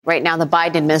Right now, the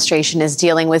Biden administration is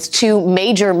dealing with two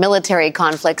major military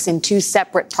conflicts in two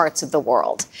separate parts of the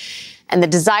world. And the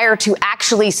desire to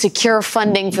actually secure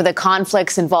funding for the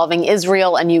conflicts involving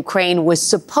Israel and Ukraine was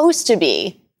supposed to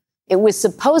be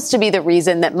the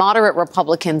reason that moderate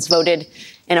Republicans voted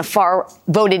in a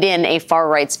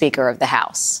far-right Speaker of the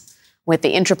House. With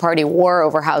the intra-party war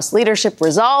over House leadership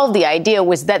resolved, the idea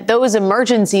was that those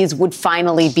emergencies would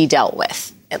finally be dealt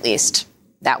with. At least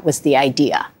that was the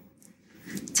idea.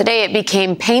 Today, it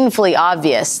became painfully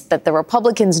obvious that the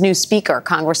Republicans' new Speaker,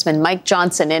 Congressman Mike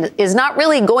Johnson, is not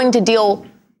really going to deal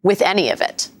with any of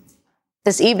it.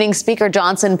 This evening, Speaker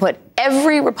Johnson put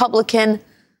every Republican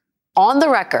on the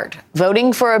record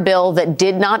voting for a bill that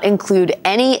did not include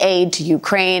any aid to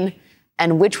Ukraine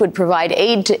and which would provide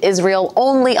aid to Israel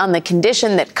only on the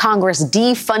condition that Congress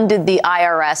defunded the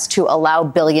IRS to allow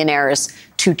billionaires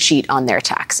to cheat on their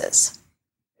taxes.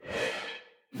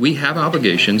 We have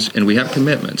obligations and we have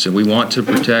commitments, and we want to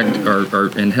protect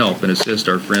and help and assist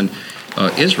our friend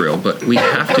Israel, but we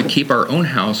have to keep our own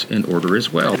house in order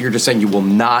as well. You're just saying you will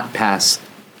not pass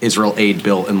Israel aid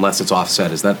bill unless it's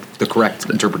offset. Is that the correct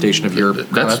interpretation of your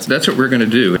comments? That's what we're going to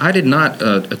do. I did not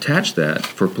attach that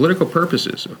for political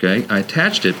purposes, okay? I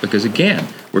attached it because, again,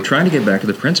 we're trying to get back to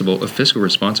the principle of fiscal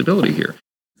responsibility here.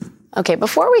 Okay,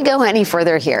 before we go any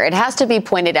further here, it has to be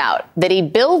pointed out that a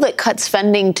bill that cuts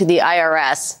funding to the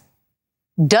IRS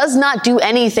does not do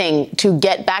anything to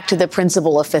get back to the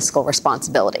principle of fiscal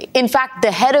responsibility. In fact,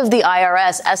 the head of the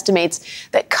IRS estimates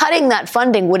that cutting that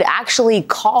funding would actually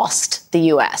cost the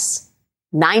U.S.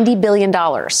 $90 billion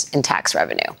in tax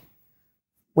revenue,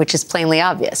 which is plainly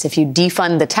obvious. If you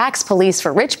defund the tax police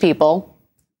for rich people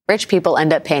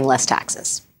end up paying less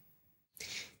taxes.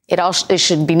 It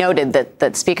should be noted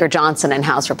that Speaker Johnson and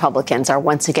House Republicans are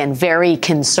once again very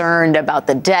concerned about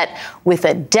the debt with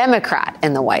a Democrat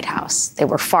in the White House. They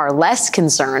were far less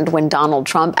concerned when Donald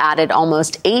Trump added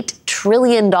almost $8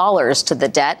 trillion to the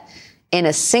debt in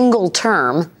a single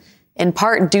term, in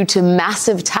part due to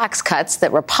massive tax cuts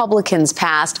that Republicans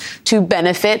passed to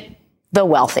benefit the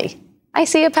wealthy. I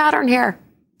see a pattern here.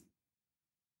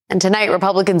 And tonight,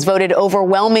 Republicans voted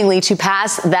overwhelmingly to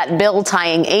pass that bill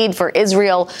tying aid for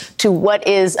Israel to what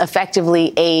is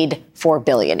effectively aid for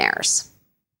billionaires.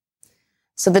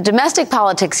 So the domestic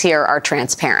politics here are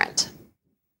transparent,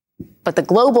 but the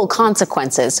global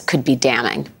consequences could be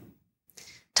damning.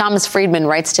 Thomas Friedman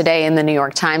writes today in the New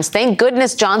York Times, "Thank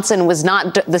goodness Johnson was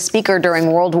not the speaker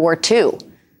during World War II.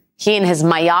 He and his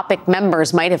myopic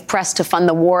members might have pressed to fund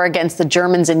the war against the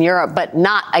Germans in Europe, but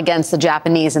not against the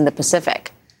Japanese in the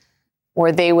Pacific.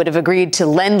 Or they would have agreed to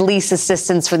lend lease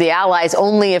assistance for the Allies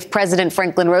only if President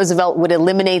Franklin Roosevelt would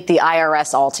eliminate the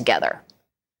IRS altogether.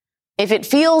 If it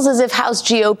feels as if House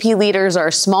GOP leaders are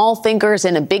small thinkers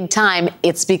in a big time,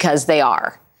 it's because they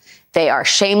are. They are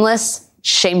shameless,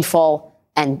 shameful,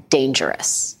 and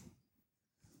dangerous.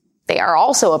 They are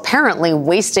also apparently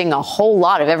wasting a whole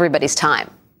lot of everybody's time.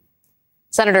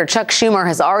 Senator Chuck Schumer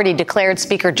has already declared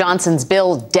Speaker Johnson's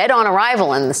bill dead on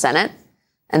arrival in the Senate.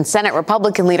 And Senate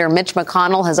Republican leader Mitch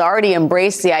McConnell has already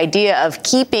embraced the idea of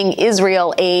keeping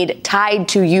Israel aid tied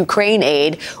to Ukraine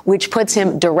aid, which puts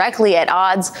him directly at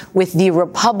odds with the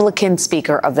Republican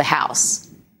Speaker of the House.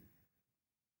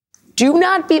 Do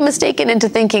not be mistaken into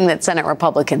thinking that Senate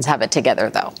Republicans have it together,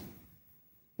 though.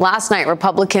 Last night,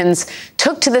 Republicans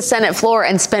took to the Senate floor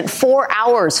and spent 4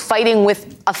 hours fighting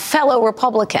with a fellow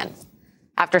Republican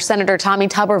after Senator Tommy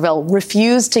Tuberville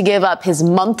refused to give up his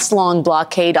months-long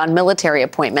blockade on military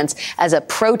appointments as a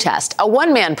protest, a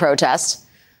one-man protest,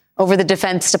 over the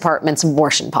Defense Department's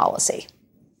abortion policy.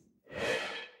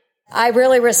 I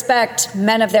really respect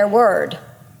men of their word.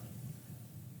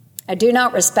 I do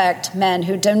not respect men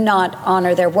who do not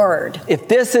honor their word. If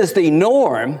this is the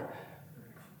norm,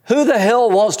 who the hell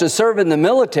wants to serve in the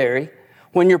military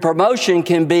when your promotion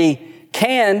can be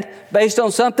canned based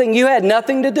on something you had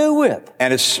nothing to do with?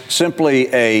 And it's simply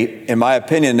in my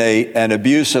opinion, an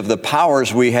abuse of the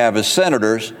powers we have as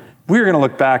senators. We're going to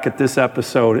look back at this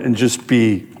episode and just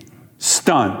be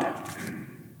stunned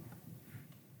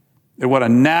at what a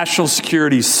national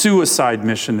security suicide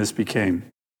mission this became.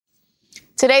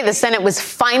 Today, the Senate was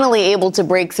finally able to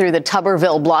break through the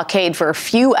Tuberville blockade for a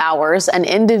few hours and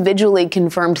individually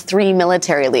confirmed 3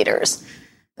 military leaders.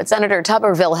 But Senator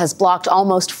Tuberville has blocked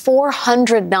almost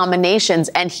 400 nominations,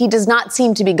 and he does not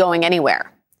seem to be going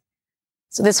anywhere.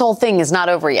 So this whole thing is not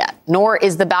over yet, nor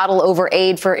is the battle over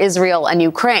aid for Israel and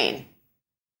Ukraine.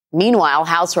 Meanwhile,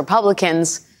 House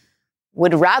Republicans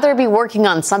would rather be working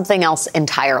on something else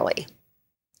entirely.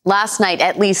 Last night,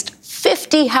 at least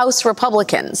 50 House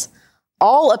Republicans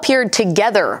all appeared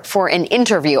together for an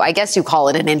interview. I guess you call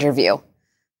it an interview.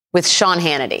 with Sean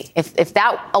Hannity. If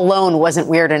that alone wasn't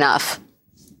weird enough,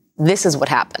 this is what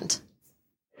happened.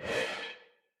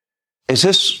 Is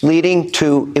this leading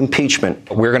to impeachment?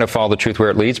 We're going to follow the truth where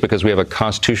it leads because we have a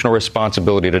constitutional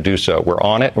responsibility to do so. We're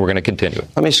on it, and we're going to continue it.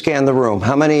 Let me scan the room.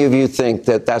 How many of you think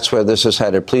that that's where this is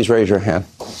headed? Please raise your hand.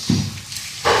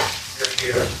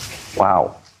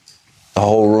 Wow. The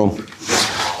whole room.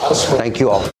 Thank you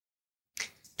all.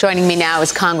 Joining me now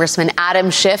is Congressman Adam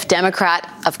Schiff,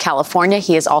 Democrat of California.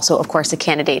 He is also, of course, a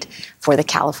candidate for the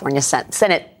California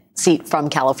Senate seat from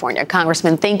California.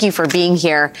 Congressman, thank you for being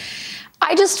here.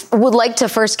 I just would like to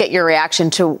first get your reaction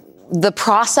to the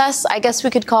process, I guess we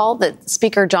could call, that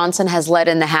Speaker Johnson has led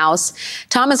in the House.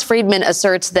 Thomas Friedman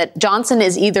asserts that Johnson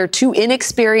is either too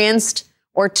inexperienced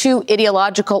or too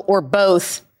ideological or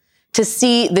both to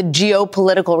see the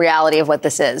geopolitical reality of what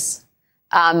this is.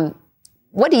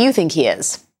 What do you think he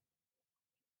is?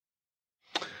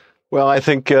 Well, I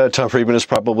think Tom Friedman is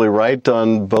probably right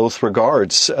on both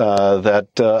regards, that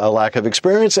a lack of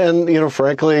experience and,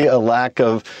 frankly, a lack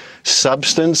of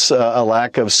substance, a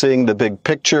lack of seeing the big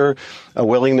picture, a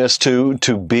willingness to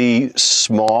be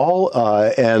small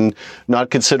and not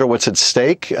consider what's at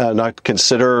stake, not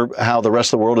consider how the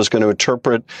rest of the world is going to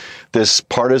interpret this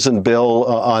partisan bill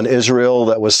on Israel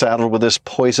that was saddled with this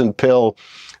poison pill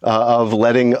of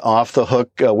letting off the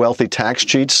hook wealthy tax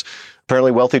cheats.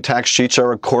 Apparently, wealthy tax cheats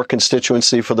are a core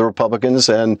constituency for the Republicans,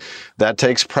 and that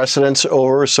takes precedence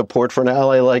over support for an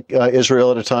ally like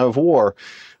Israel at a time of war.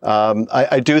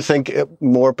 I do think,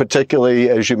 more particularly,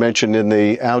 as you mentioned in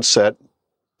the outset,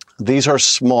 these are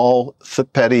small,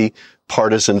 petty,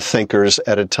 partisan thinkers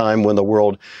at a time when the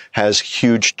world has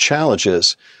huge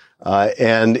challenges.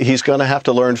 And he's going to have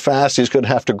to learn fast. He's going to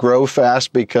have to grow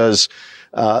fast because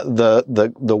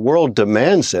the world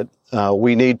demands it.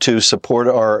 We need to support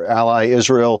our ally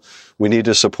Israel. We need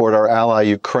to support our ally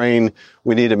Ukraine.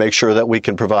 We need to make sure that we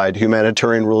can provide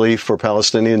humanitarian relief for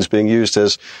Palestinians being used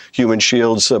as human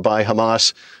shields by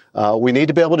Hamas. We need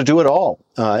to be able to do it all.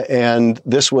 And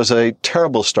this was a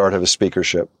terrible start of his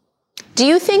speakership. Do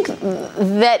you think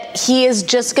that he is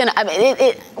just going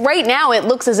to, right now it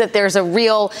looks as if there's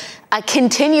a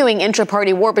continuing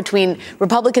intra-party war between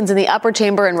Republicans in the upper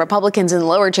chamber and Republicans in the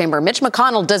lower chamber. Mitch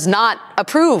McConnell does not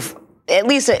approve, at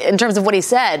least in terms of what he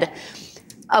said,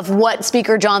 of what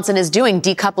Speaker Johnson is doing,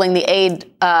 decoupling the aid,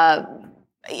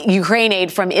 Ukraine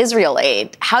aid from Israel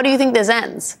aid. How do you think this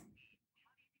ends?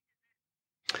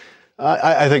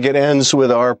 I think it ends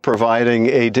with our providing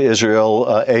aid to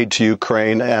Israel, aid to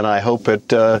Ukraine, and I hope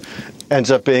it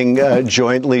ends up being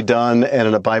jointly done and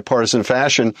in a bipartisan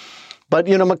fashion. But,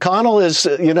 McConnell is,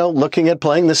 looking at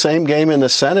playing the same game in the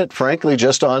Senate, frankly,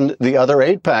 just on the other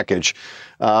aid package.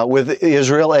 With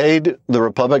Israel aid, the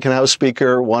Republican House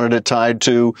Speaker wanted it tied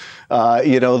to,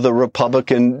 the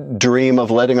Republican dream of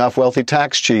letting off wealthy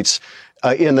tax cheats.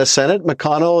 In the Senate,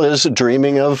 McConnell is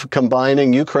dreaming of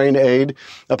combining Ukraine aid,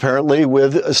 apparently,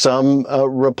 with some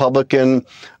Republican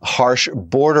harsh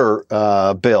border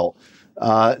bill.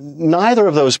 Neither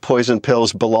of those poison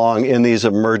pills belong in these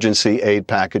emergency aid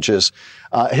packages.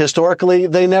 Historically,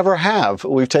 they never have.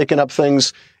 We've taken up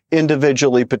things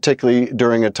individually, particularly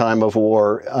during a time of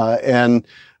war. And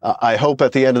I hope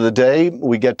at the end of the day,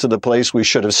 we get to the place we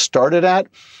should have started at.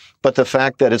 But the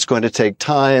fact that it's going to take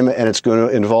time and it's going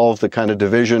to involve the kind of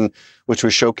division which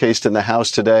was showcased in the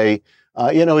House today,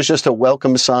 is just a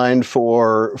welcome sign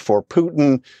for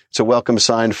Putin. It's a welcome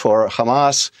sign for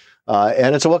Hamas.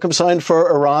 And it's a welcome sign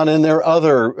for Iran and their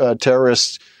other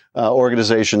terrorist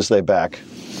organizations they back.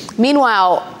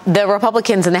 Meanwhile, the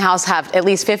Republicans in the House have, at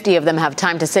least 50 of them, have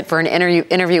time to sit for an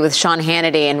interview with Sean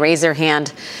Hannity and raise their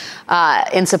hand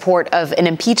in support of an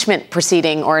impeachment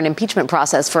proceeding or an impeachment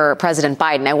process for President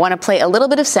Biden. I want to play a little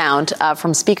bit of sound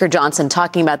from Speaker Johnson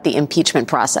talking about the impeachment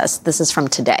process. This is from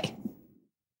today.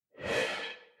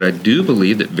 I do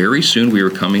believe that very soon we are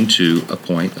coming to a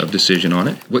point of decision on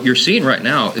it. What you're seeing right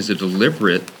now is a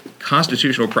deliberate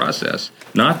constitutional process,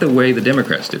 not the way the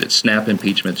Democrats did it, snap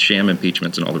impeachments, sham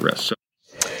impeachments, and all the rest. So,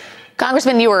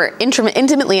 Congressman, you were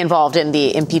intimately involved in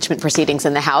the impeachment proceedings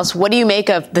in the House. What do you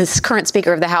make of this current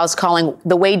Speaker of the House calling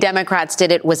the way Democrats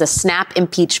did it was a snap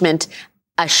impeachment,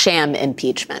 a sham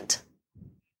impeachment?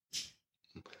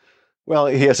 Well,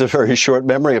 he has a very short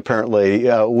memory, apparently.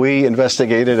 We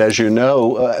investigated, as you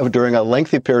know, during a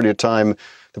lengthy period of time,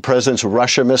 the president's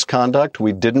Russia misconduct.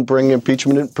 We didn't bring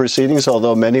impeachment proceedings,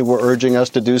 although many were urging us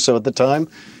to do so at the time.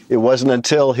 It wasn't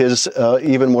until his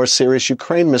even more serious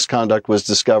Ukraine misconduct was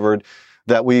discovered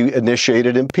that we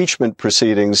initiated impeachment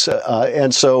proceedings.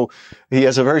 And so he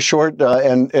has a very short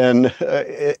and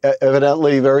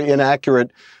evidently very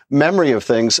inaccurate memory of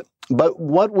things. But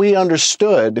what we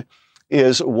understood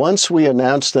is once we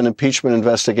announced an impeachment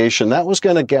investigation, that was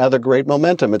going to gather great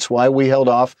momentum. It's why we held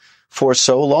off for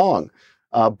so long.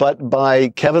 But by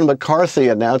Kevin McCarthy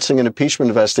announcing an impeachment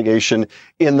investigation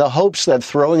in the hopes that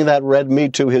throwing that red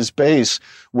meat to his base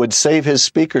would save his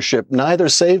speakership, neither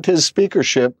saved his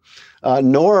speakership,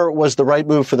 nor was the right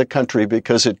move for the country,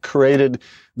 because it created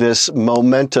this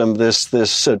momentum,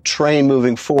 this train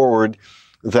moving forward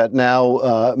that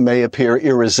now may appear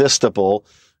irresistible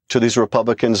to these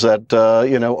Republicans that,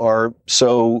 are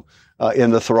so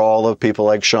in the thrall of people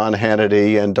like Sean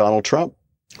Hannity and Donald Trump.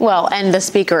 Well, and the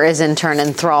speaker is in turn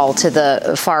enthralled to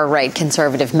the far-right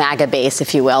conservative MAGA base,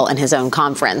 if you will, in his own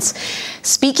conference.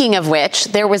 Speaking of which,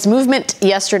 there was movement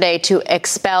yesterday to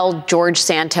expel George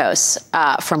Santos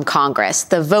from Congress.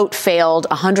 The vote failed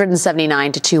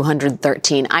 179 to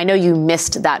 213. I know you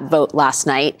missed that vote last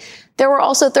night. There were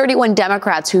also 31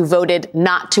 Democrats who voted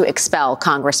not to expel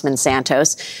Congressman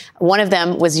Santos. One of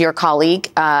them was your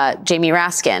colleague, Jamie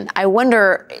Raskin. I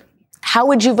wonder, how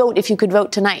would you vote if you could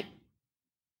vote tonight?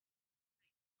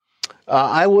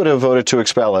 I would have voted to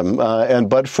expel him,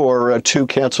 but for 2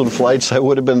 canceled flights, I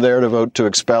would have been there to vote to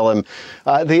expel him.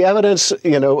 The evidence,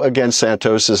 against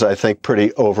Santos is, I think,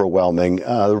 pretty overwhelming.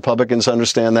 The Republicans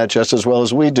understand that just as well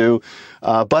as we do,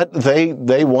 but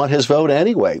they want his vote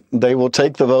anyway. They will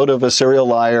take the vote of a serial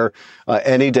liar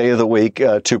any day of the week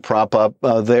to prop up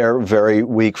their very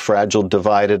weak, fragile,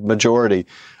 divided majority.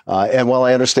 And while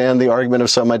I understand the argument of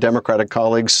some of my Democratic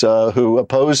colleagues who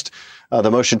opposed the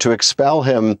motion to expel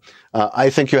him, I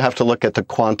think you have to look at the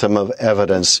quantum of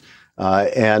evidence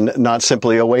and not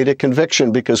simply await a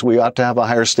conviction, because we ought to have a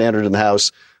higher standard in the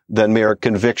House than mere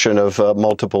conviction of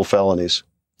multiple felonies.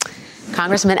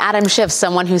 Congressman Adam Schiff,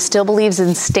 someone who still believes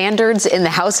in standards in the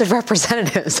House of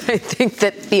Representatives. I think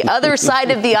that the other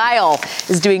side of the aisle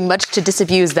is doing much to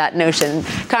disabuse that notion.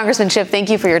 Congressman Schiff, thank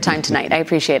you for your time tonight. I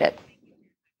appreciate it.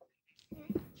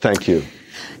 Thank you.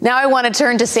 Now I want to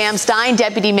turn to Sam Stein,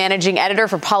 Deputy Managing Editor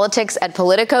for Politics at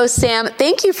Politico. Sam,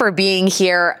 thank you for being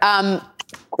here. Of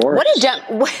course.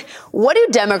 What do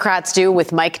Democrats do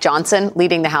with Mike Johnson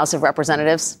leading the House of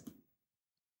Representatives?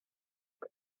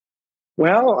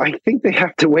 Well, I think they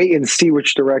have to wait and see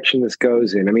which direction this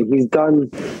goes in. I mean, he's done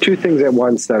 2 things at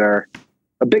once that are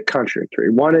a bit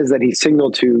contradictory. One is that he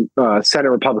signaled to Senate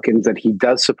Republicans that he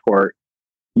does support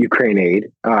Ukraine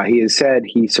aid. He has said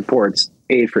he supports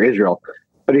aid for Israel.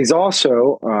 But he's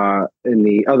also, in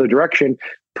the other direction,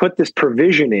 put this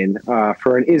provision in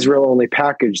for an Israel-only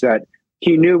package that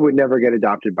he knew would never get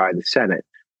adopted by the Senate.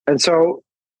 And so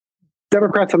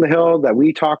Democrats on the Hill that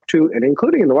we talk to, and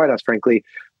including in the White House, frankly,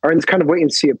 are in this kind of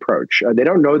wait-and-see approach. They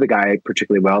don't know the guy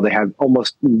particularly well. They have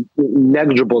almost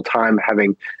negligible time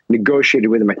having negotiated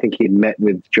with him. I think he had met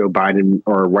with Joe Biden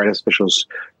or White House officials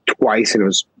twice, and it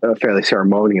was fairly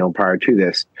ceremonial prior to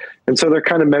this. And so they're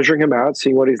kind of measuring him out,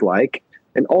 seeing what he's like.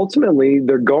 And ultimately,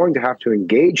 they're going to have to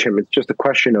engage him. It's just a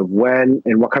question of when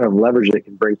and what kind of leverage they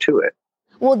can bring to it.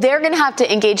 Well, they're going to have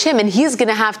to engage him, and he's going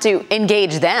to have to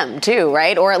engage them, too,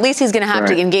 right? Or at least he's going to have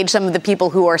to engage some of the people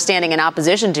who are standing in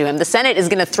opposition to him. The Senate is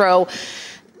going to throw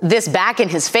this back in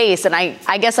his face, and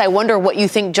I guess I wonder what you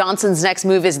think Johnson's next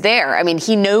move is there. I mean,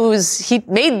 he knows he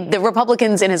made the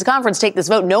Republicans in his conference take this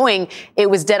vote knowing it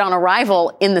was dead on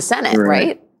arrival in the Senate,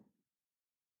 right?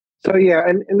 So, yeah,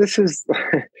 and this is...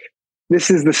 This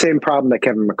is the same problem that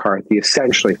Kevin McCarthy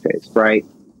essentially faced, right?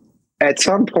 At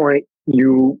some point,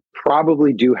 you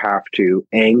probably do have to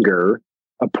anger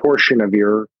a portion of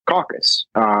your caucus.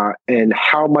 And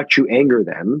how much you anger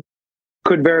them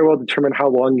could very well determine how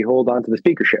long you hold on to the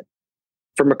speakership.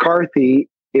 For McCarthy,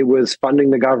 it was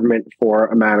funding the government for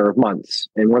a matter of months.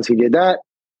 And once he did that,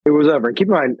 it was over. And keep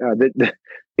in mind, the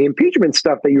impeachment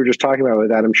stuff that you were just talking about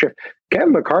with Adam Schiff,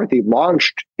 Kevin McCarthy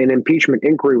launched an impeachment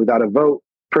inquiry without a vote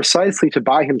precisely to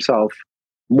buy himself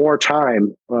more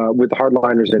time with the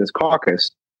hardliners in his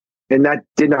caucus. And that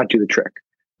did not do the trick.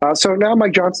 So now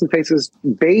Mike Johnson faces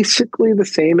basically the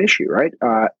same issue, right?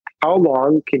 How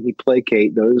long can he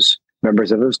placate those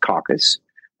members of his caucus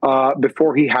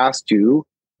before he has to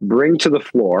bring to the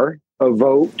floor a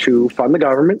vote to fund the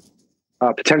government,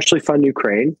 potentially fund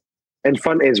Ukraine, and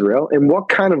fund Israel? And what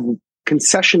kind of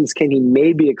concessions can he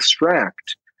maybe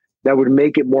extract that would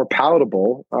make it more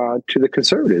palatable to the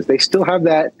conservatives? They still have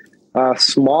that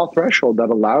small threshold that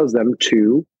allows them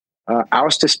to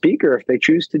oust a speaker if they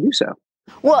choose to do so.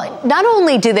 Well, not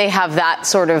only do they have that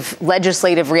sort of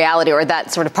legislative reality or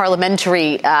that sort of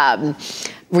parliamentary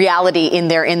reality in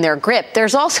their grip,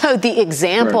 there's also the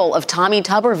example of Tommy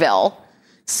Tuberville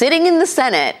sitting in the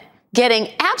Senate getting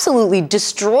absolutely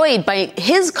destroyed by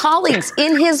his colleagues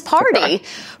in his party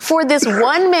for this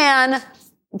one man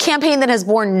campaign that has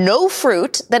borne no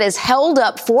fruit, that has held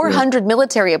up 400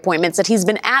 military appointments that he's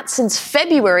been at since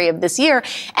February of this year,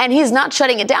 and he's not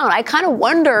shutting it down. I kind of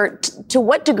wonder to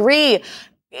what degree,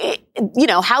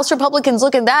 House Republicans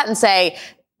look at that and say,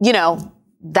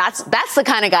 that's the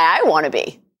kind of guy I want to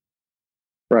be.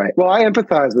 Right. Well, I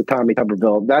empathize with Tommy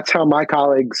Tuberville. That's how my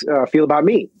colleagues feel about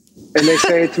me. And they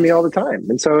say it to me all the time.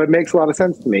 And so it makes a lot of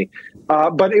sense to me.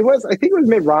 But I think it was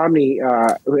Mitt Romney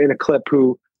in a clip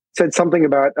who said something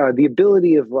about the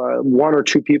ability of one or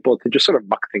two people to just sort of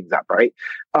muck things up, right?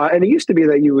 And it used to be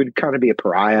that you would kind of be a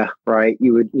pariah, right?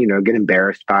 You would, get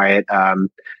embarrassed by it. And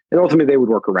ultimately they would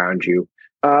work around you.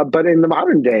 But in the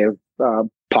modern day of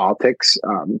politics,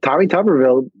 Tommy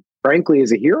Tuberville, frankly,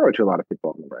 is a hero to a lot of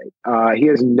people on the right.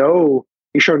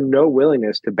 He's shown no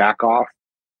willingness to back off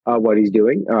what he's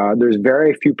doing. There's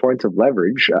very few points of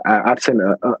leverage, absent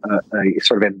a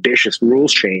sort of ambitious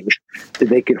rules change that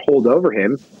they could hold over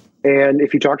him. And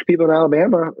if you talk to people in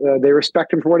Alabama, they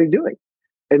respect him for what he's doing.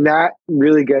 And that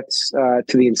really gets to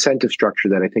the incentive structure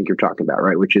that I think you're talking about,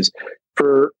 right? Which is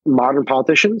for modern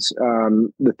politicians,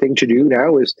 the thing to do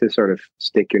now is to sort of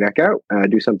stick your neck out,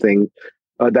 do something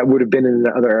that would have been in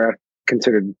another era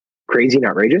considered crazy and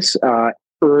outrageous,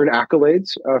 earn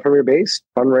accolades from your base,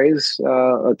 fundraise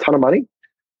a ton of money,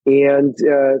 and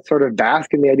sort of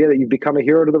bask in the idea that you've become a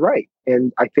hero to the right.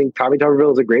 And I think Tommy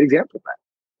Tuberville is a great example of that.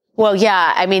 Well,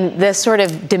 yeah, I mean, this sort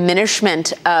of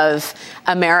diminishment of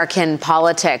American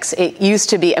politics, it used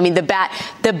to be,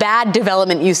 the bad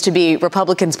development used to be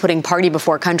Republicans putting party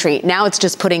before country. Now it's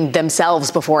just putting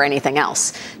themselves before anything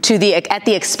else at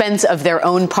the expense of their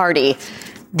own party.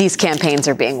 These campaigns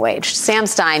are being waged. Sam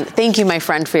Stein, thank you, my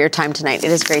friend, for your time tonight.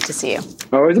 It is great to see you.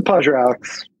 Always a pleasure,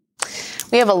 Alex.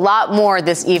 We have a lot more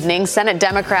this evening. Senate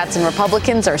Democrats and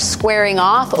Republicans are squaring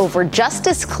off over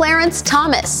Justice Clarence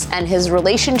Thomas and his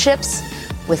relationships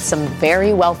with some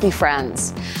very wealthy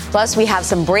friends. Plus, we have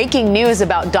some breaking news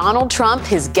about Donald Trump,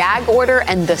 his gag order,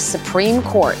 and the Supreme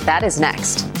Court. That is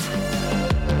next.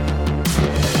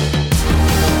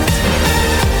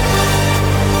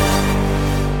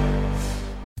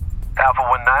 Alpha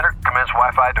 19er, commence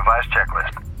Wi-Fi device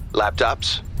checklist.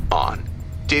 Laptops on.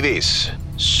 TVs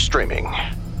streaming.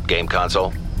 Game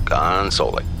console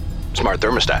consoling. Smart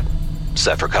thermostat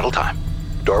set for cuddle time.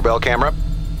 Doorbell camera.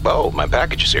 Oh, my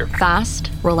package is here. Fast,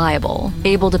 reliable,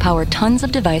 able to power tons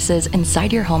of devices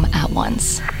inside your home at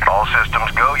once. All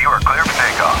systems go. You are clear for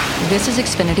takeoff. This is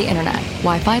Xfinity Internet,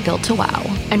 Wi-Fi built to wow.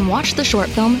 And watch the short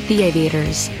film, The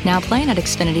Aviators, now playing at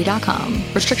Xfinity.com.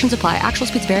 Restrictions apply. Actual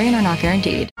speeds vary and are not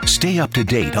guaranteed. Stay up to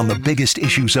date on the biggest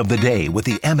issues of the day with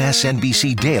the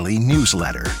MSNBC Daily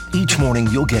newsletter. Each morning,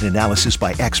 you'll get analysis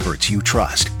by experts you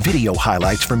trust, video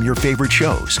highlights from your favorite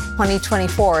shows.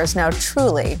 2024 is now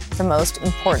truly the most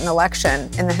important election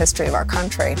in the history of our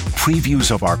country.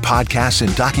 Previews of our podcasts and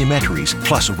documentaries,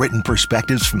 plus written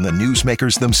perspectives from the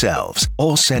newsmakers themselves,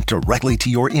 all sent directly to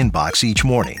your inbox each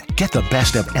morning. Get the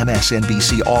best of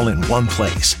MSNBC all in one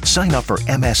place. Sign up for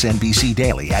MSNBC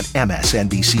Daily at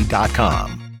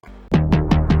MSNBC.com.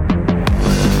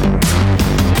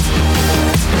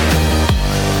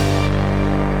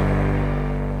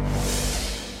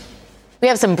 We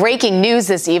have some breaking news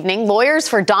this evening. Lawyers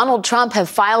for Donald Trump have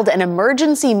filed an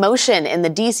emergency motion in the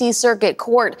D.C. Circuit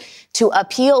Court to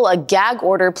appeal a gag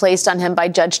order placed on him by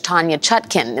Judge Tanya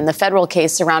Chutkin in the federal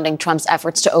case surrounding Trump's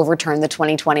efforts to overturn the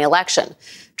 2020 election.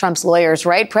 Trump's lawyers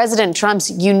write, President Trump's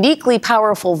uniquely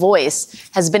powerful voice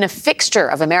has been a fixture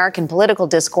of American political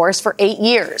discourse for 8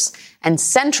 years and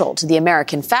central to the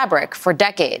American fabric for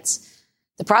decades.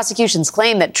 The prosecution's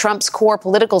claim that Trump's core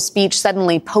political speech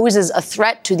suddenly poses a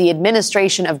threat to the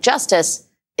administration of justice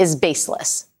is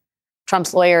baseless.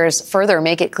 Trump's lawyers further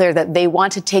make it clear that they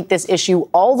want to take this issue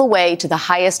all the way to the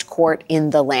highest court in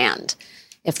the land.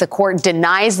 If the court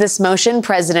denies this motion,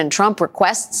 President Trump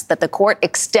requests that the court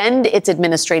extend its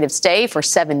administrative stay for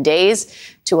 7 days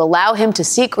to allow him to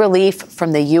seek relief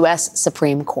from the U.S.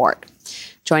 Supreme Court.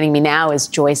 Joining me now is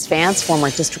Joyce Vance, former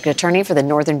district attorney for the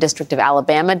Northern District of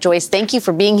Alabama. Joyce, thank you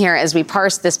for being here as we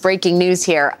parse this breaking news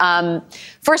here.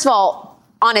 First of all,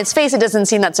 on its face, it doesn't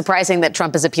seem that surprising that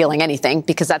Trump is appealing anything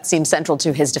because that seems central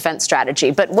to his defense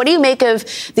strategy. But what do you make of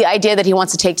the idea that he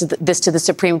wants to take this to the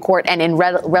Supreme Court and in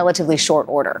relatively short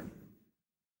order?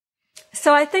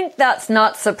 So I think that's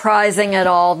not surprising at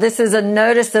all. This is a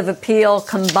notice of appeal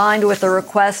combined with a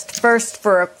request first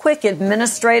for a quick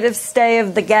administrative stay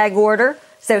of the gag order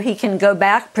so he can go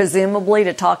back, presumably,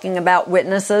 to talking about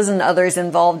witnesses and others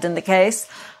involved in the case.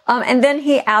 And then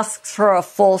he asks for a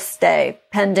full stay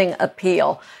pending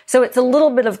appeal. So it's a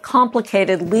little bit of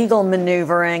complicated legal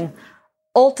maneuvering.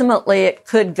 ultimately it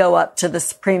could go up to the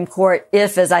Supreme Court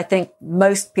if, as I think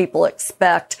most people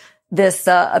expect, this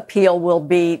appeal will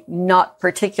be not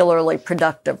particularly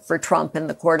productive for Trump in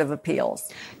the Court of Appeals.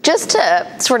 Just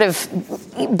to sort of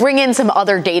bring in some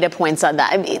other data points on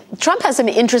that, I mean, Trump has some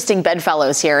interesting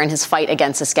bedfellows here in his fight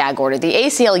against the gag order. The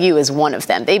ACLU is one of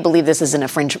them. They believe this is an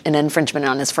infringement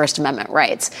on his First Amendment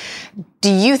rights.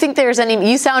 Do you think there's any?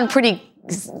 You sound pretty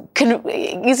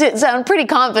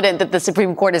confident that the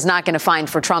Supreme Court is not going to find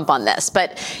for Trump on this.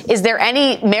 But is there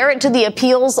any merit to the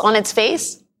appeals on its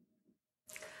face?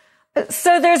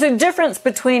 So there's a difference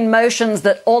between motions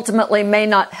that ultimately may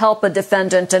not help a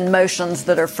defendant and motions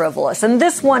that are frivolous. And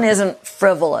this one isn't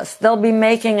frivolous. They'll be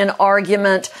making an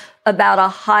argument about a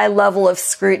high level of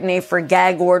scrutiny for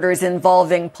gag orders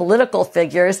involving political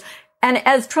figures. And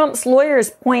as Trump's lawyers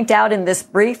point out in this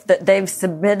brief that they've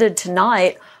submitted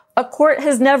tonight, a court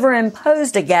has never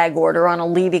imposed a gag order on a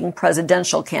leading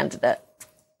presidential candidate.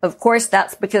 Of course,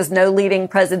 that's because no leading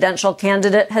presidential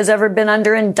candidate has ever been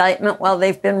under indictment while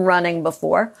they've been running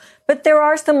before. But there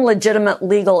are some legitimate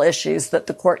legal issues that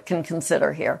the court can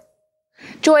consider here.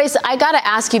 Joyce, I got to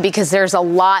ask you, because there's a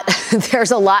lot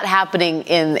happening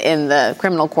in the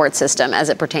criminal court system as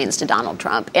it pertains to Donald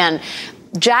Trump. And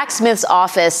Jack Smith's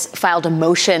office filed a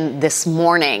motion this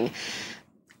morning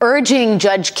urging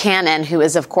Judge Cannon, who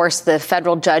is, of course, the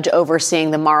federal judge overseeing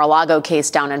the Mar-a-Lago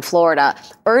case down in Florida,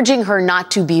 urging her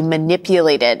not to be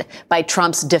manipulated by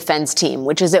Trump's defense team,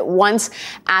 which is at once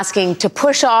asking to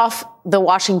push off the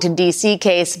Washington, D.C.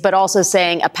 case, but also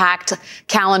saying a packed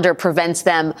calendar prevents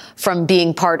them from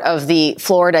being part of the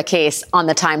Florida case on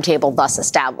the timetable thus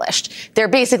established. They're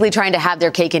basically trying to have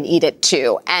their cake and eat it,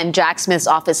 too. And Jack Smith's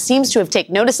office seems to have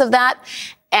taken notice of that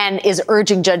and is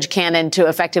urging Judge Cannon to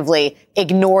effectively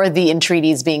ignore the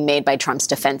entreaties being made by Trump's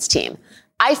defense team.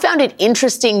 I found it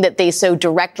interesting that they so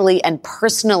directly and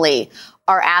personally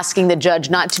are asking the judge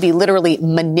not to be literally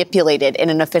manipulated in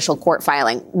an official court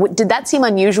filing. Did that seem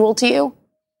unusual to you?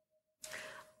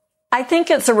 I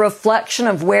think it's a reflection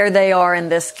of where they are in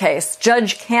this case.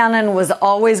 Judge Cannon was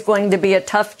always going to be a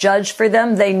tough judge for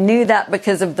them. They knew that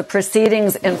because of the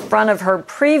proceedings in front of her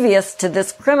previous to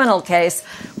this criminal case,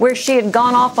 where she had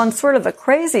gone off on sort of a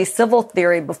crazy civil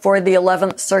theory before the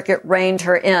 11th Circuit reined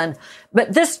her in.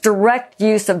 But this direct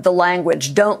use of the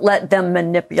language, don't let them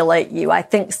manipulate you, I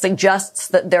think suggests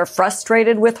that they're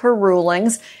frustrated with her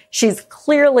rulings. She's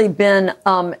clearly been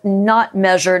not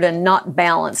measured and not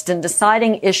balanced in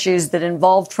deciding issues that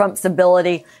involve Trump's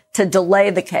ability to delay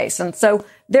the case. And so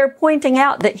they're pointing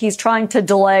out that he's trying to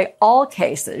delay all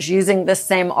cases using this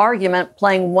same argument,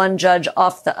 playing one judge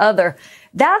off the other.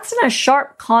 That's in a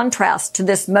sharp contrast to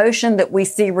this motion that we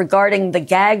see regarding the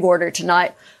gag order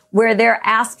tonight, where they're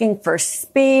asking for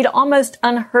speed, almost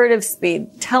unheard of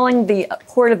speed, telling the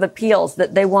Court of Appeals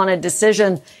that they want a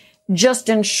decision just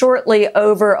in shortly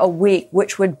over a week,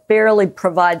 which would barely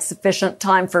provide sufficient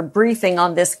time for briefing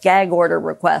on this gag order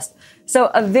request. So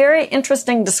a very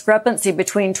interesting discrepancy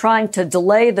between trying to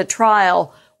delay the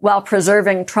trial while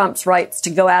preserving Trump's rights to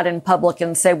go out in public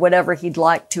and say whatever he'd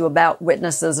like to about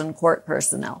witnesses and court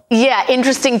personnel. Yeah,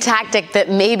 interesting tactic that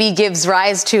maybe gives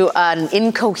rise to an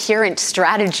incoherent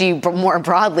strategy more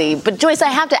broadly. But Joyce, I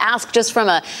have to ask, just from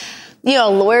a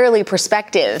lawyerly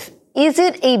perspective, is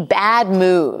it a bad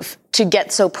move to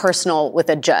get so personal with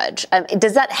a judge?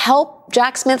 Does that help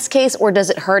Jack Smith's case, or does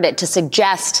it hurt it to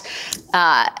suggest,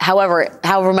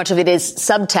 however much of it is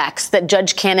subtext, that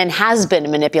Judge Cannon has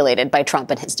been manipulated by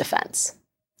Trump and his defense?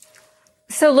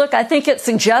 So, look, I think it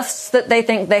suggests that they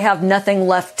think they have nothing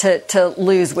left to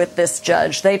lose with this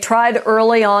judge. They tried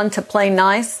early on to play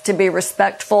nice, to be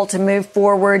respectful, to move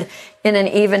forward in an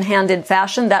even-handed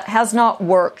fashion. That has not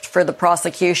worked for the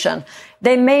prosecution.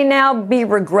 They may now be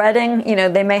regretting,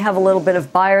 they may have a little bit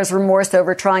of buyer's remorse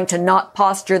over trying to not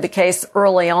posture the case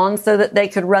early on so that they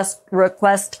could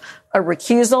request a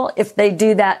recusal. If they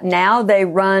do that now, they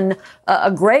run a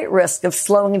great risk of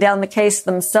slowing down the case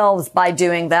themselves by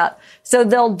doing that. So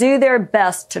they'll do their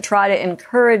best to try to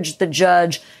encourage the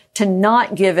judge to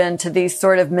not give in to these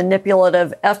sort of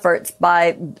manipulative efforts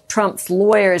by Trump's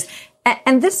lawyers.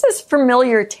 And this is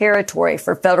familiar territory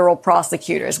for federal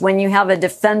prosecutors when you have a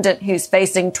defendant who's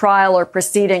facing trial or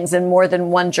proceedings in more than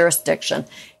one jurisdiction.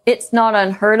 It's not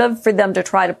unheard of for them to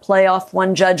try to play off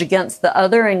one judge against the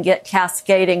other and get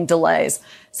cascading delays.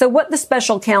 So what the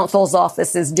special counsel's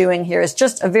office is doing here is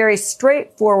just a very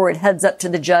straightforward heads up to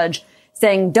the judge,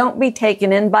 saying, don't be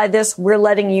taken in by this. We're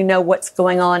letting you know what's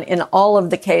going on in all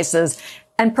of the cases.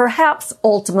 And perhaps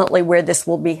ultimately where this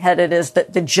will be headed is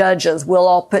that the judges will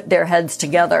all put their heads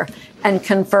together and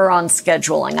confer on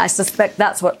scheduling. I suspect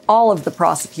that's what all of the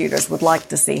prosecutors would like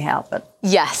to see happen.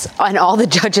 Yes, and all the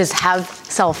judges have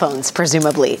cell phones,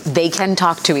 presumably. They can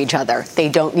talk to each other. They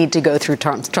don't need to go through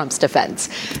Trump's defense.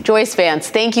 Joyce Vance,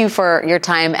 thank you for your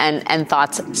time and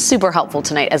thoughts. Super helpful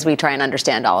tonight as we try and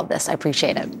understand all of this. I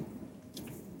appreciate it.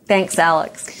 Thanks,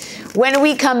 Alex. When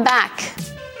we come back,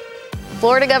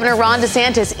 Florida Governor Ron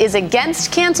DeSantis is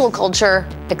against cancel culture,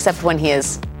 except when he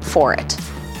is for it.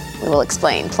 We will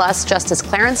explain. Plus, Justice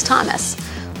Clarence Thomas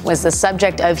was the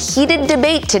subject of heated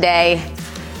debate today.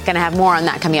 Going to have more on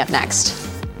that coming up next.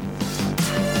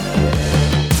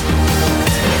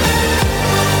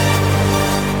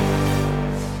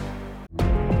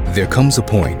 There comes a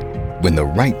point when the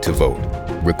right to vote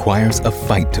requires a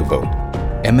fight to vote.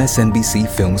 MSNBC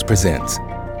Films presents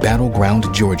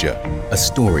Battleground Georgia, a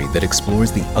story that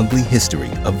explores the ugly history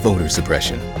of voter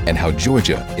suppression and how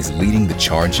Georgia is leading the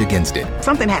charge against it.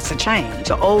 Something has to change.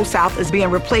 The old South is being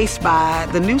replaced by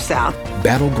the new South.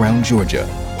 Battleground Georgia,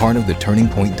 part of the Turning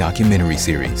Point documentary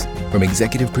series from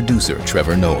executive producer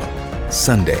Trevor Noah.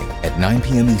 Sunday at 9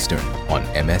 p.m. Eastern on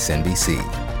MSNBC.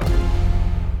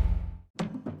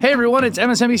 Hey everyone, it's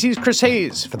MSNBC's Chris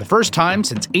Hayes. For the first time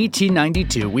since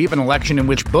 1892, we have an election in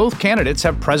which both candidates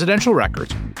have presidential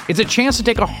records. It's a chance to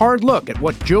take a hard look at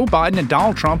what Joe Biden and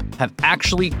Donald Trump have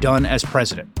actually done as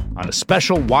president. On a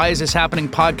special Why Is This Happening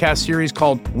podcast series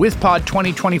called With Pod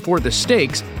 2024 The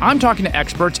Stakes, I'm talking to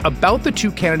experts about the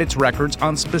two candidates' records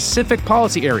on specific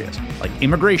policy areas like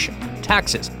immigration,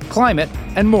 taxes, climate,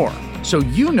 and more. So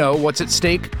you know what's at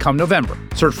stake come November.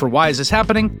 Search for Why Is This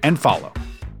Happening and follow.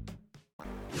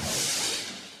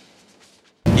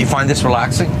 You find this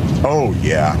relaxing? Oh,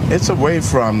 yeah. It's away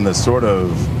from the sort of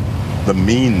the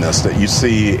meanness that you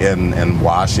see in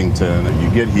Washington. And you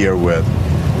get here with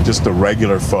just the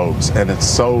regular folks, and it's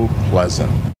so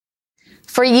pleasant.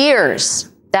 For years,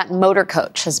 that motor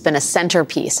coach has been a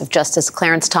centerpiece of Justice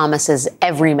Clarence Thomas's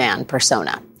everyman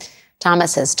persona.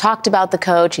 Thomas has talked about the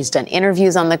coach, he's done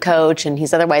interviews on the coach, and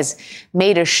he's otherwise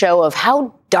made a show of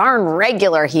how darn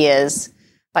regular he is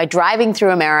by driving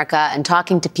through America and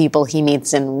talking to people he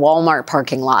meets in Walmart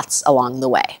parking lots along the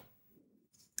way.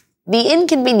 The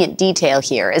inconvenient detail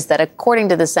here is that according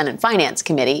to the Senate Finance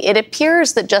Committee, it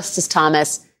appears that Justice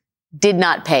Thomas did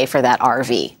not pay for that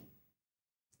RV.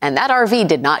 And that RV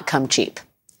did not come cheap.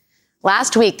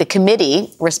 Last week, the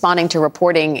committee, responding to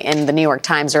reporting in the New York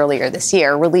Times earlier this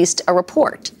year, released a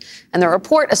report. And the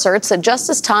report asserts that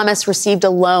Justice Thomas received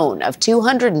a loan of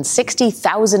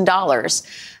 $260,000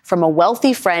 from a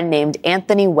wealthy friend named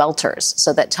Anthony Welters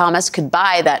so that Thomas could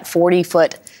buy that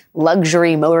 40-foot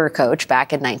luxury motor coach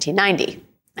back in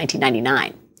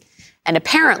 1999. And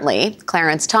apparently,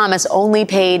 Clarence Thomas only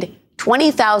paid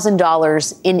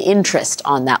 $20,000 in interest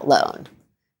on that loan.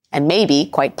 And maybe,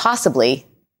 quite possibly,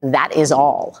 that is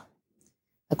all.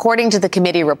 According to the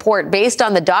committee report, based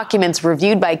on the documents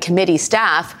reviewed by committee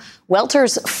staff,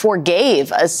 Welters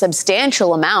forgave a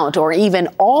substantial amount or even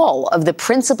all of the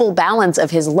principal balance of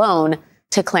his loan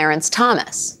to Clarence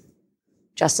Thomas.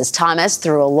 Justice Thomas,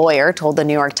 through a lawyer, told the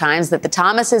New York Times that the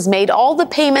Thomases made all the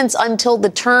payments until the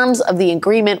terms of the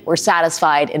agreement were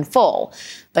satisfied in full.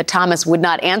 But Thomas would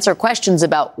not answer questions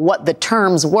about what the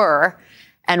terms were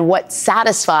and what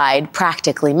satisfied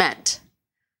practically meant.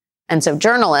 And so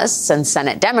journalists and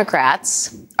Senate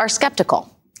Democrats are skeptical,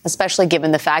 especially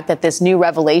given the fact that this new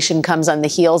revelation comes on the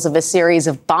heels of a series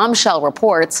of bombshell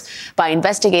reports by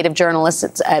investigative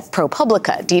journalists at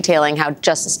ProPublica detailing how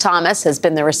Justice Thomas has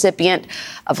been the recipient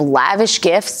of lavish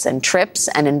gifts and trips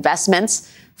and investments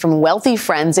from wealthy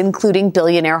friends, including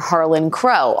billionaire Harlan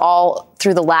Crow, all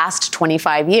through the last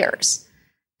 25 years.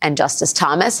 And Justice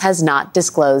Thomas has not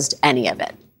disclosed any of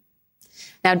it.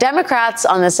 Now, Democrats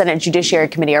on the Senate Judiciary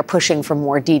Committee are pushing for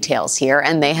more details here,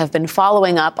 and they have been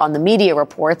following up on the media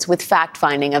reports with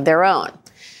fact-finding of their own.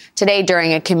 Today,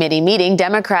 during a committee meeting,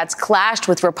 Democrats clashed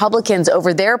with Republicans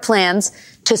over their plans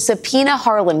to subpoena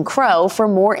Harlan Crow for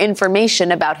more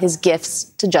information about his gifts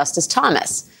to Justice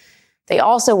Thomas. They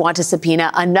also want to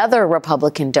subpoena another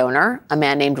Republican donor, a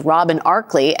man named Robin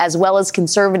Arkley, as well as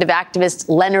conservative activist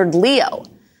Leonard Leo,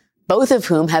 both of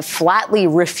whom have flatly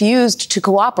refused to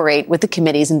cooperate with the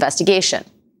committee's investigation.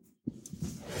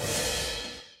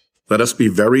 Let us be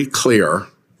very clear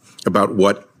about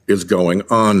what is going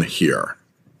on here.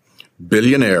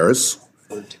 Billionaires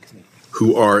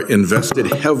who are invested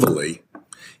heavily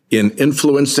in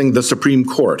influencing the Supreme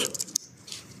Court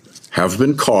have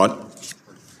been caught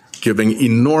giving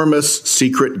enormous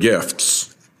secret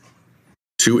gifts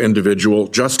to individual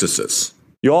justices.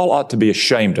 You all ought to be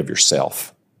ashamed of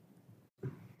yourself.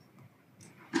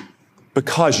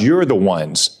 because you're the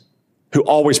ones who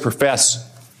always profess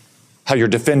how you're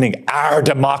defending our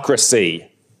democracy.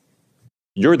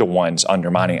 You're the ones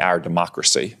undermining our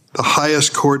democracy. The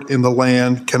highest court in the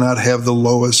land cannot have the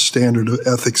lowest standard of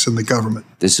ethics in the government.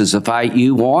 This is a fight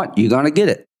you want. You're going to get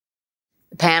it.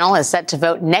 The panel is set to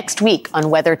vote next week on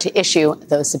whether to issue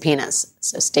those subpoenas.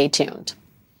 So stay tuned.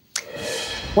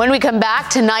 When we come back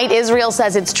tonight, Israel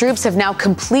says its troops have now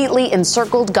completely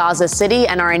encircled Gaza City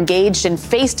and are engaged in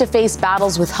face-to-face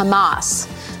battles with Hamas.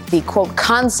 The, quote,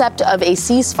 concept of a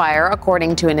ceasefire,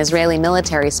 according to an Israeli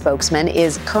military spokesman,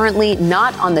 is currently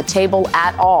not on the table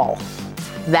at all.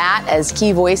 That, as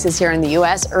key voices here in the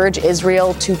U.S. urge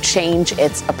Israel to change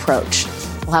its approach.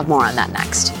 We'll have more on that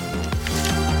next.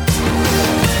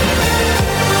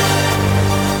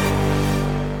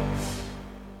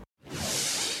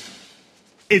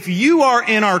 If you are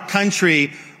in our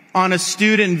country on a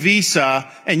student visa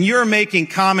and you're making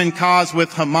common cause with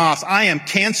Hamas, I am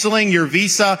canceling your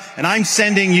visa and I'm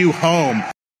sending you home.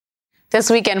 This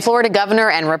weekend, Florida governor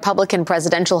and Republican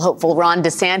presidential hopeful Ron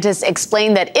DeSantis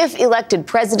explained that if elected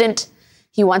president,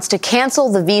 he wants to cancel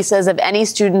the visas of any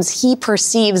students he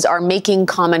perceives are making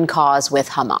common cause with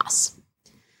Hamas.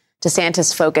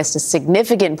 DeSantis focused a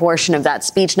significant portion of that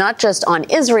speech not just on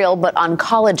Israel, but on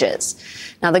colleges.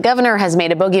 Now, the governor has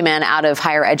made a boogeyman out of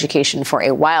higher education for a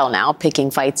while now,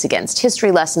 picking fights against history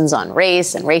lessons on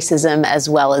race and racism, as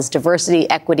well as diversity,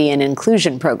 equity, and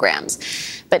inclusion programs.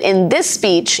 But in this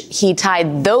speech, he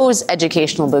tied those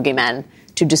educational boogeymen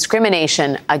to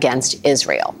discrimination against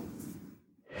Israel.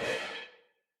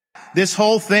 This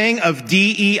whole thing of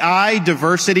DEI,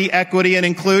 diversity, equity, and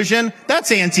inclusion,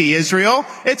 that's anti-Israel.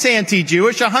 It's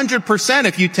anti-Jewish, 100%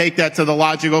 if you take that to the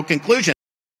logical conclusion.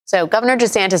 So Governor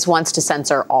DeSantis wants to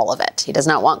censor all of it. He does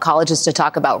not want colleges to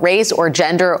talk about race or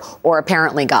gender or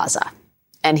apparently Gaza.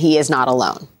 And he is not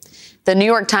alone. The New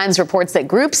York Times reports that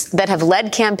groups that have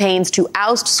led campaigns to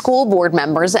oust school board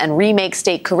members and remake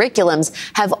state curriculums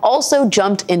have also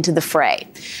jumped into the fray.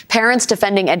 Parents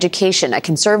Defending Education, a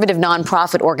conservative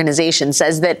nonprofit organization,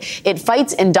 says that it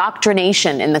fights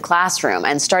indoctrination in the classroom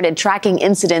and started tracking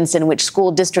incidents in which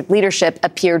school district leadership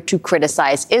appeared to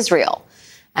criticize Israel.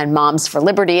 And Moms for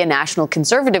Liberty, a national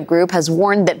conservative group, has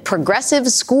warned that progressive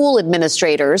school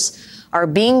administrators are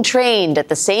being trained at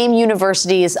the same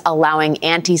universities allowing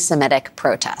anti-Semitic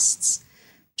protests.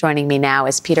 Joining me now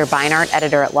is Peter Beinart,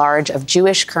 editor-at-large of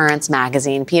Jewish Currents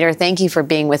magazine. Peter, thank you for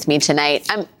being with me tonight.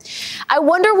 I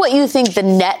wonder what you think the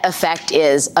net effect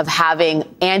is of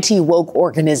having anti-woke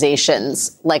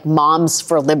organizations like Moms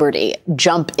for Liberty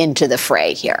jump into the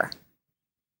fray here.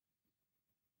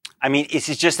 I mean, this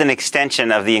is just an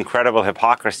extension of the incredible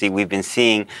hypocrisy we've been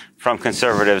seeing from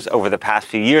conservatives over the past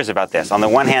few years about this. On the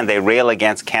one hand, they rail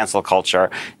against cancel culture.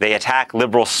 They attack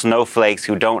liberal snowflakes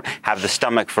who don't have the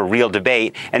stomach for real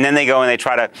debate. And then they go and they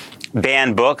try to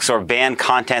ban books or ban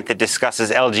content that discusses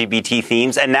LGBT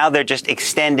themes. And now they're just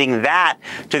extending that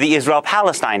to the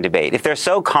Israel-Palestine debate. If they're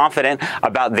so confident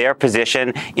about their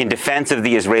position in defense of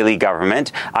the Israeli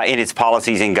government, in its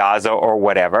policies in Gaza or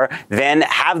whatever, then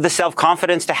have the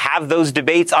self-confidence to have those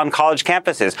debates on college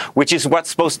campuses, which is what's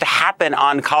supposed to happen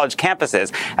on college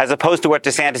campuses, as opposed to what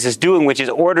DeSantis is doing, which is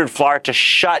ordered Florida to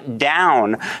shut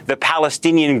down the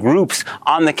Palestinian groups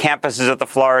on the campuses of the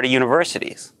Florida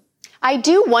universities. I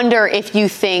do wonder if you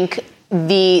think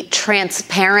the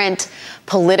transparent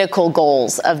political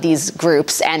goals of these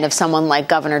groups and of someone like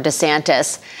Governor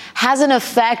DeSantis has an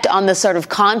effect on the sort of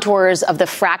contours of the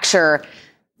fracture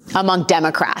among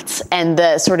Democrats and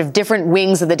the sort of different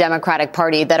wings of the Democratic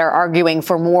Party that are arguing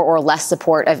for more or less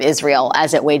support of Israel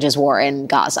as it wages war in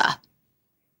Gaza.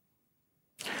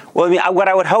 Well, I mean, what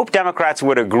I would hope Democrats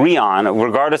would agree on,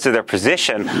 regardless of their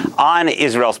position on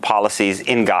Israel's policies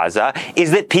in Gaza,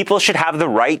 is that people should have the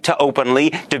right to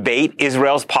openly debate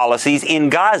Israel's policies in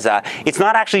Gaza. It's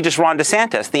not actually just Ron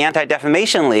DeSantis. The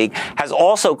Anti-Defamation League has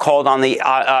also called on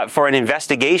for an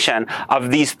investigation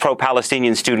of these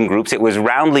pro-Palestinian student groups. It was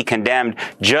roundly condemned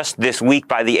just this week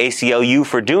by the ACLU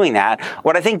for doing that.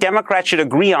 What I think Democrats should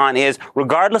agree on is,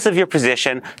 regardless of your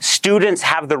position, students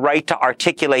have the right to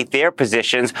articulate their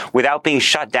positions without being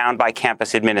shut down by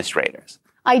campus administrators.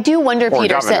 I do wonder,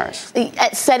 Peter,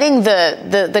 setting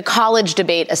the college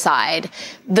debate aside,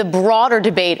 the broader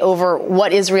debate over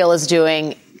what Israel is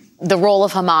doing, the role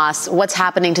of Hamas, what's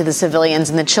happening to the civilians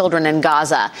and the children in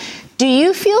Gaza, do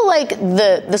you feel like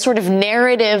the sort of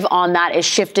narrative on that is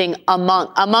shifting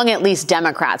among at least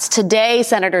Democrats? Today,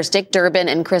 Senators Dick Durbin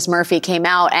and Chris Murphy came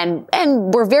out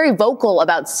and were very vocal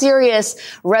about serious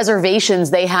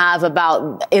reservations they have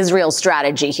about Israel's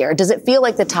strategy here. Does it feel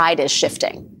like the tide is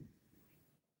shifting?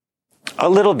 A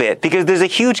little bit, because there's a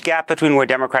huge gap between where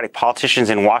Democratic politicians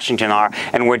in Washington are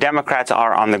and where Democrats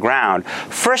are on the ground.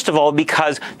 First of all,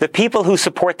 because the people who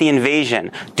support the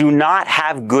invasion do not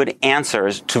have good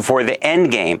answers for the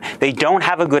end game. They don't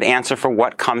have a good answer for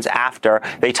what comes after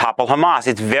they topple Hamas.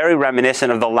 It's very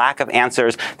reminiscent of the lack of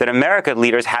answers that American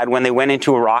leaders had when they went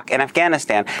into Iraq and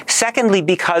Afghanistan. Secondly,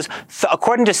 because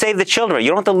according to Save the Children, you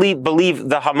don't have to believe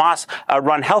the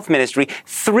Hamas-run health ministry,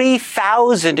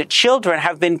 3,000 children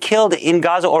have been killed in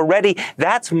Gaza already.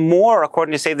 That's more,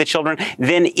 according to Save the Children,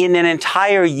 than in an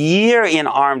entire year in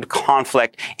armed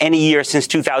conflict any year since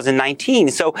 2019.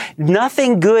 So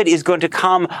nothing good is going to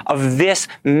come of this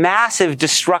massive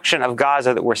destruction of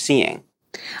Gaza that we're seeing.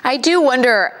 I do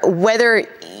wonder whether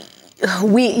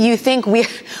you think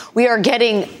we are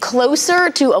getting closer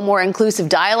to a more inclusive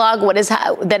dialogue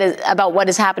that is about what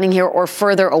is happening here, or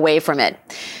further away from it.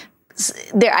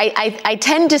 I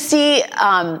tend to see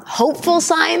hopeful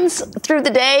signs through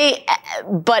the day,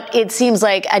 but it seems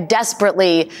like a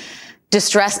desperately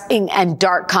distressing and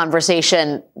dark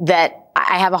conversation that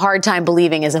I have a hard time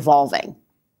believing is evolving.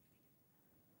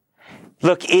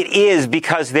 Look, it is,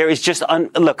 because there is just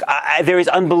there is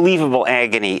unbelievable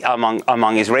agony among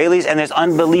Israelis, and there's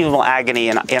unbelievable agony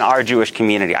in our Jewish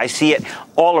community. I see it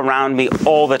all around me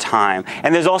all the time,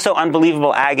 and there's also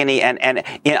unbelievable agony and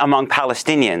among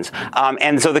Palestinians,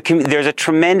 and so there's a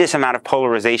tremendous amount of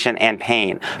polarization and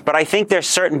pain. But I think there's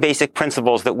certain basic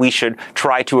principles that we should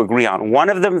try to agree on. One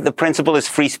of them, the principle, is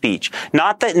free speech. You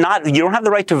don't have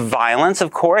the right to violence, of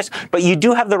course, but you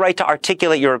do have the right to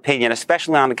articulate your opinion,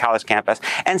 especially on the college campus.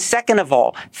 And second of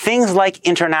all, things like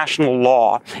international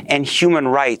law and human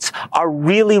rights are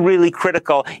really, really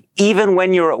critical, even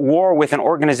when you're at war with an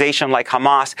organization like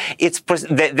Hamas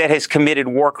that has committed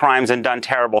war crimes and done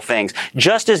terrible things.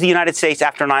 Just as the United States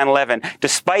after 9/11,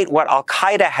 despite what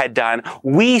Al-Qaeda had done,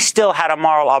 we still had a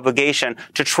moral obligation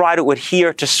to try to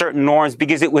adhere to certain norms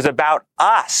because it was about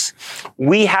us.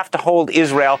 We have to hold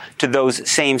Israel to those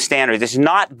same standards. It's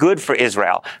not good for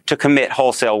Israel to commit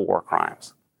wholesale war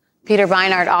crimes. Peter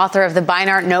Beinart, author of the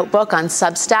Beinart Notebook on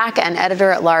Substack and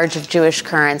editor-at-large of Jewish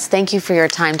Currents. Thank you for your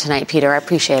time tonight, Peter. I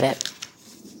appreciate it.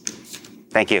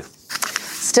 Thank you.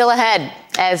 Still ahead,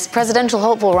 as presidential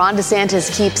hopeful Ron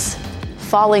DeSantis keeps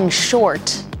falling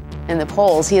short in the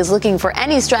polls, he is looking for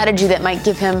any strategy that might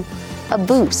give him a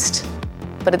boost.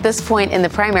 But at this point in the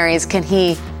primaries, can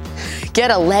he get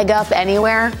a leg up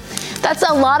anywhere? That's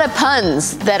a lot of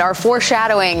puns that are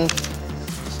foreshadowing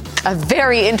a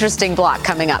very interesting block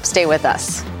coming up. Stay with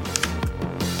us.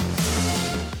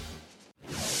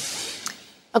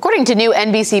 According to new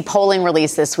NBC polling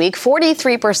released this week,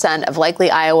 43% of likely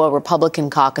Iowa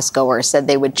Republican caucus goers said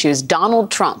they would choose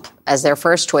Donald Trump as their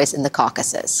first choice in the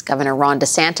caucuses. Governor Ron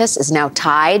DeSantis is now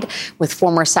tied with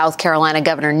former South Carolina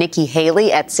Governor Nikki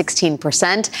Haley at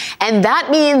 16%, and that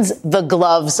means the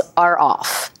gloves are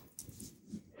off.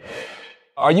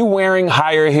 Are you wearing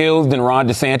higher heels than Ron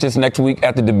DeSantis next week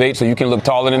at the debate so you can look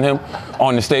taller than him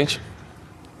on the stage?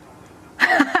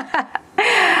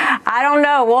 I don't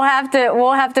know. We'll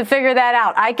have to figure that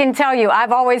out. I can tell you,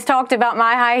 I've always talked about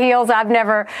my high heels. I've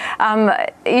never,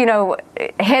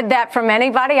 hid that from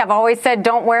anybody. I've always said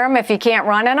don't wear them if you can't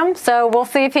run in them. So we'll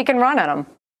see if he can run in them.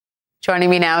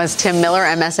 Joining me now is Tim Miller,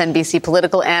 MSNBC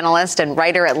political analyst and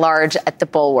writer-at-large at The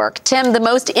Bulwark. Tim, the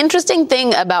most interesting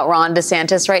thing about Ron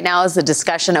DeSantis right now is the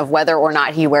discussion of whether or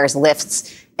not he wears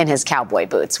lifts in his cowboy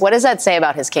boots. What does that say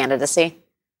about his candidacy?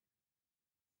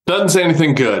 Doesn't say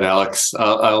anything good, Alex.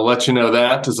 I'll let you know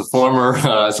that. As a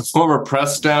former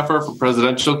press staffer for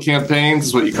presidential campaigns,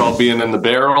 is what you call being in the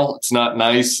barrel. It's not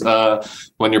nice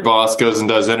when your boss goes and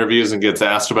does interviews and gets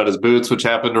asked about his boots, which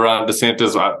happened to Ron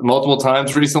DeSantis multiple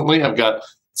times recently. I've got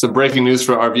some breaking news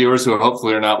for our viewers who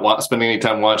hopefully are not spending any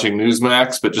time watching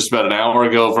Newsmax, but just about an hour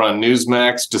ago over on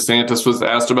Newsmax, DeSantis was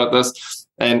asked about this.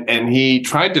 And he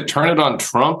tried to turn it on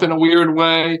Trump in a weird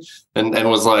way and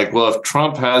was like, well, if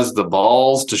Trump has the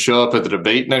balls to show up at the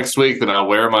debate next week, then I'll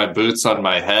wear my boots on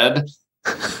my head.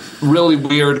 Really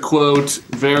weird quote,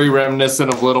 very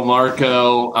reminiscent of Little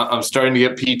Marco. I'm starting to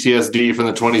get PTSD from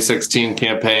the 2016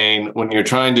 campaign. When you're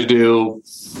trying to do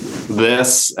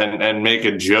this and make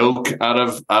a joke out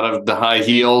of the high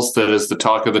heels that is the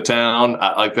talk of the town,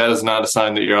 like that is not a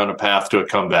sign that you're on a path to a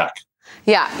comeback.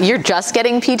 Yeah, you're just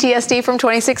getting PTSD from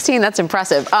 2016. That's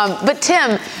impressive. But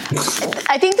Tim,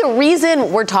 I think the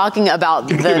reason we're talking about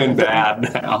the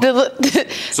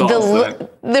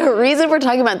reason we're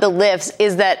talking about the lifts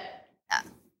is that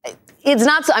it's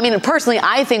not so. I mean, personally,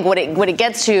 I think what it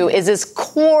gets to is this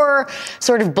core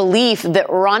sort of belief that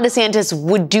Ron DeSantis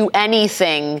would do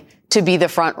anything to be the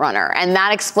front runner. And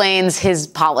that explains his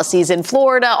policies in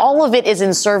Florida. All of it is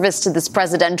in service to this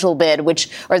presidential bid,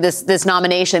 this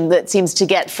nomination that seems to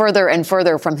get further and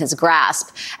further from his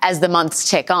grasp as the months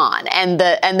tick on. And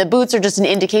the boots are just an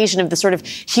indication of the sort of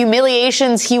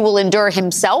humiliations he will endure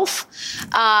himself.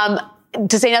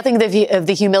 To say nothing of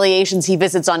the humiliations he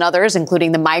visits on others,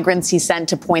 including the migrants he sent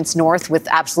to points north with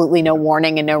absolutely no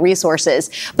warning and no resources.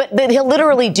 But he'll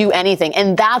literally do anything.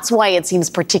 And that's why it seems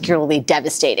particularly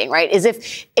devastating, right? Is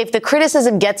if the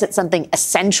criticism gets at something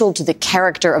essential to the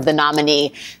character of the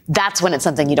nominee, that's when it's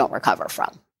something you don't recover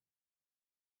from.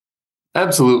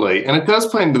 Absolutely. And it does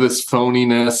play into this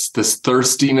phoniness, this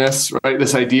thirstiness, right?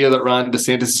 This idea that Ron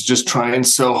DeSantis is just trying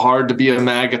so hard to be a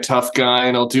MAGA tough guy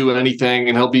and he'll do anything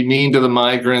and he'll be mean to the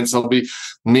migrants. He'll be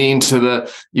mean to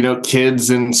the, kids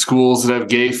in schools that have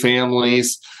gay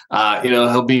families.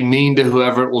 He'll be mean to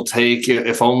whoever it will take,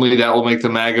 if only that will make the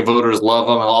MAGA voters love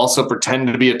him. He'll also pretend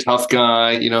to be a tough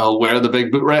guy. He'll wear the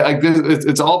big boot, right? Like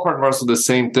it's all part and parcel of the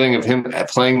same thing of him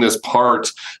playing this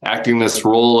part, acting this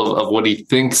role of what he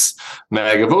thinks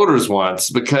MAGA voters wants.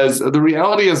 Because the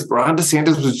reality is Ron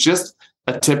DeSantis was just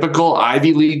a typical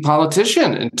Ivy League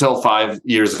politician until 5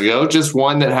 years ago, just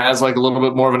one that has like a little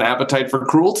bit more of an appetite for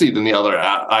cruelty than the other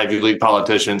Ivy League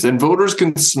politicians. And voters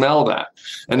can smell that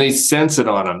and they sense it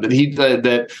on him,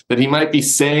 that he might be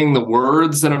saying the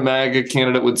words that a MAGA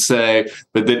candidate would say,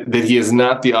 but that he is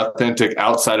not the authentic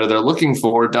outsider they're looking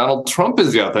for. Donald Trump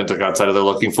is the authentic outsider they're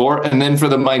looking for. And then for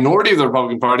the minority of the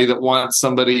Republican Party that wants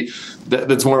somebody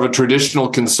that's more of a traditional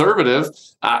conservative,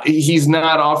 he's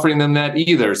not offering them that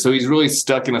either. So he's really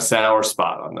stuck in a sour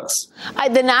spot on this.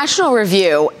 The National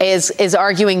Review is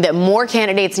arguing that more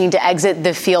candidates need to exit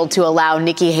the field to allow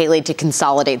Nikki Haley to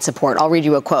consolidate support. I'll read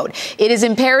you a quote. It is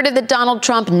imperative that Donald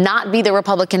Trump not be the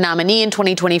Republican nominee in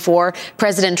 2024.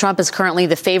 President Trump is currently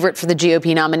the favorite for the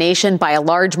GOP nomination by a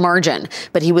large margin,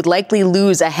 but he would likely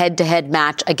lose a head-to-head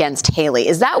match against Haley.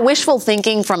 Is that wishful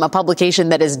thinking from a publication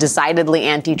that is decidedly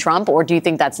anti-Trump, or do you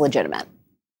think that's legitimate?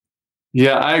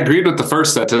 Yeah, I agreed with the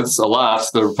first sentence a lot.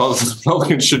 The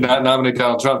Republicans should not nominate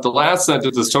Donald Trump. The last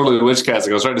sentence is totally witch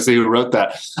casting. I was trying to see who wrote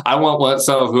that. I want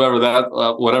some of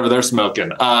whatever they're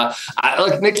smoking.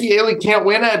 Nikki Haley can't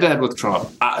win head-to-head with Trump.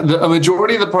 A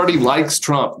majority of the party likes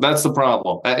Trump. That's the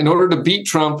problem. In order to beat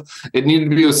Trump, it needed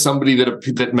to be with somebody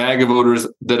that MAGA voters,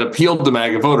 that appealed to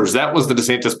MAGA voters. That was the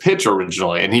DeSantis pitch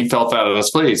originally, and he fell flat on his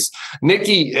face.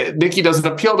 Nikki doesn't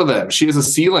appeal to them. She has a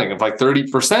ceiling of like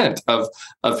 30%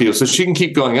 of people. So she can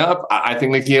keep going up. I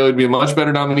think Nikki Haley would be a much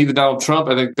better nominee than Donald Trump.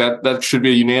 I think that should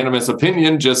be a unanimous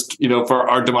opinion, just, for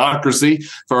our democracy,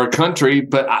 for our country.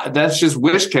 But that's just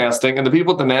wish casting. And the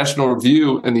people at the National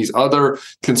Review and these other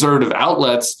conservative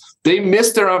outlets, they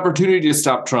missed their opportunity to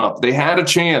stop Trump. They had a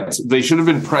chance. They should have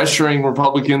been pressuring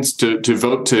Republicans to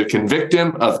vote to convict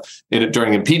him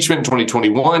during impeachment in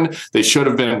 2021. They should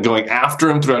have been going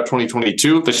after him throughout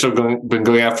 2022. They should have been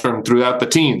going after him throughout the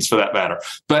teens, for that matter.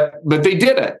 But they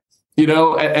didn't.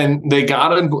 And they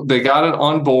got it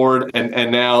on board,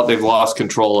 and now they've lost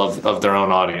control of their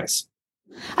own audience.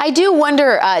 I do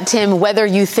wonder, Tim, whether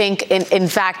you think, in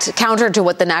fact, counter to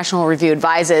what the National Review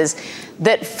advises,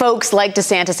 that folks like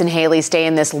DeSantis and Haley stay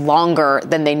in this longer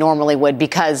than they normally would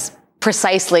because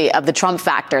precisely of the Trump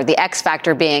factor, the X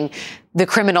factor being the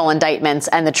criminal indictments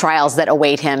and the trials that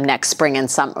await him next spring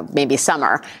and maybe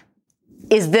summer.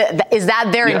 Is that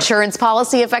their insurance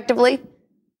policy effectively?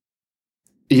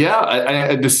 Yeah,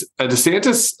 a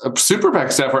DeSantis super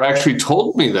PAC staffer actually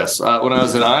told me this when I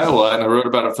was in Iowa, and I wrote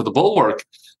about it for the Bulwark.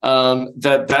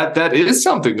 That is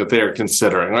something that they are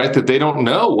considering, right? That they don't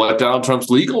know what Donald Trump's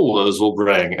legal woes will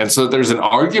bring, and so there's an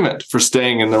argument for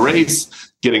staying in the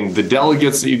race, getting the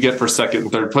delegates that you get for second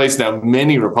and third place. Now,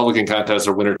 many Republican contests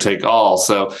are winner take all,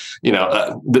 so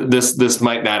this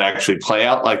might not actually play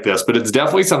out like this, but it's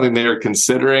definitely something they are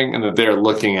considering and that they are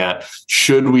looking at.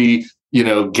 Should we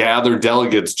gather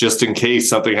delegates just in case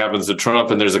something happens to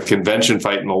Trump and there's a convention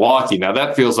fight in Milwaukee? Now,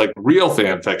 that feels like real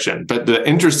fan fiction. But the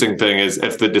interesting thing is,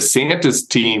 if the DeSantis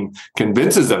team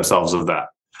convinces themselves of that,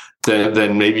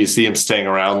 then maybe you see him staying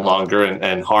around longer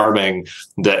and harming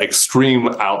the extreme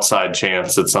outside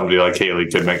chance that somebody like Haley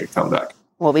could make a comeback.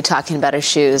 We'll be talking about his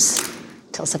shoes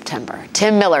till September.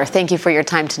 Tim Miller, thank you for your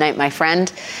time tonight, my friend.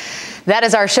 That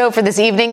is our show for this evening.